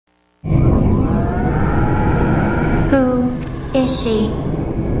is she?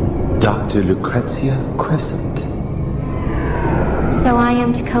 Dr. Lucrezia Crescent. So I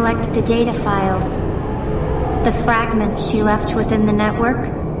am to collect the data files, the fragments she left within the network?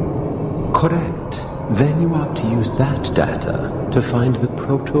 Correct. Then you are to use that data to find the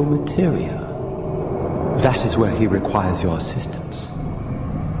proto-materia. That is where he requires your assistance.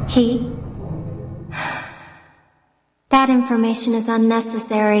 He? That information is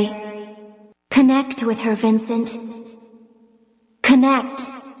unnecessary. Connect with her, Vincent. Connect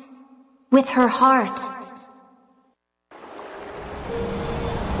with her heart.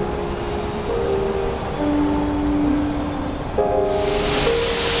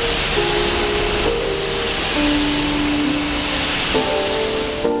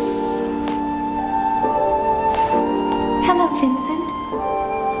 Hello, Vincent.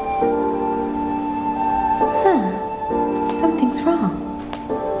 Something's wrong.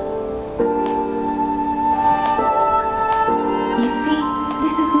 You see,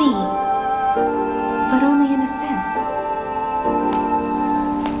 this is me. But only in a sense.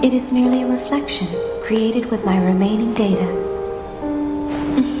 It is merely a reflection created with my remaining data.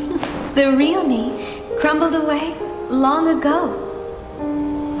 The real me crumbled away long ago.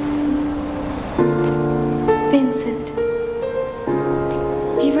 Vincent,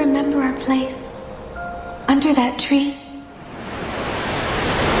 do you remember our place? Under that tree?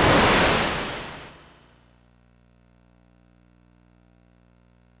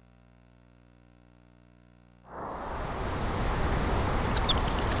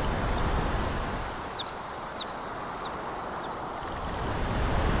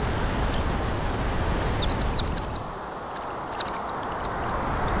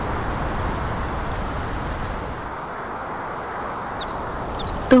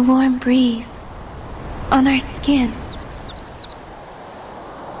 The warm breeze on our skin.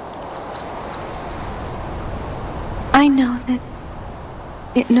 I know that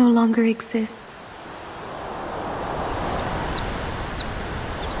it no longer exists.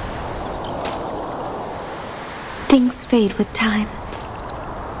 Things fade with time,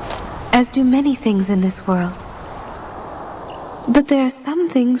 as do many things in this world. But there are some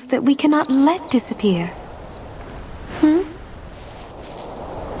things that we cannot let disappear.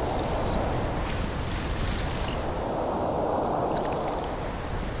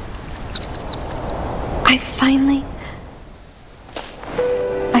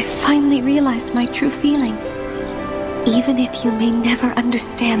 I finally realized my true feelings, even if you may never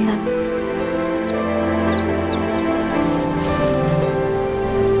understand them.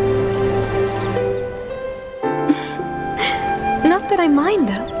 Not that I mind,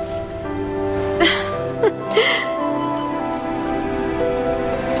 though.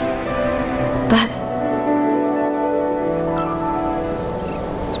 But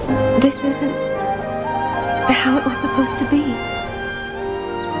this isn't how it was supposed to be.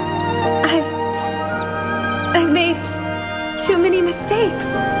 I've made too many mistakes.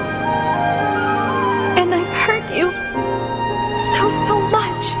 And I've hurt you so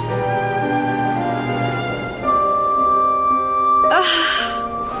much.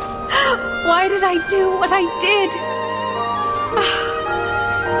 Why did I do what I did?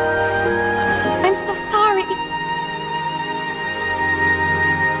 I'm so sorry.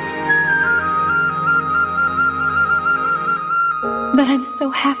 But I'm so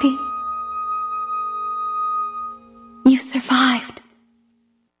happy. You survived.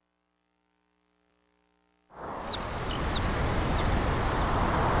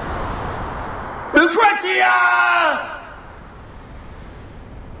 Lucrezia!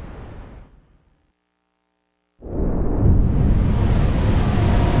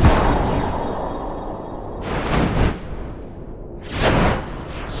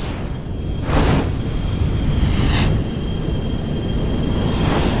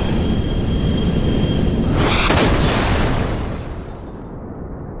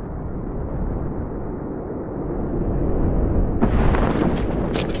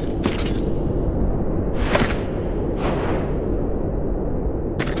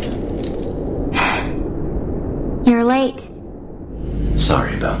 You're late.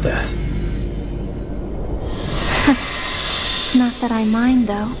 Sorry about that. Not that I mind,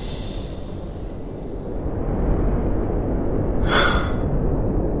 though.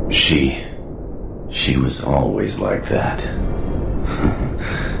 She was always like that.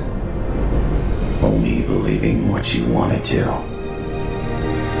 Only believing what you wanted to.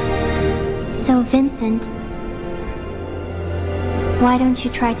 So, Vincent, why don't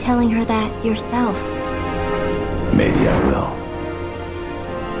you try telling her that yourself? Maybe I will.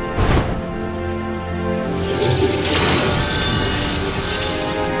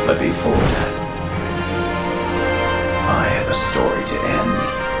 But before that, I have a story to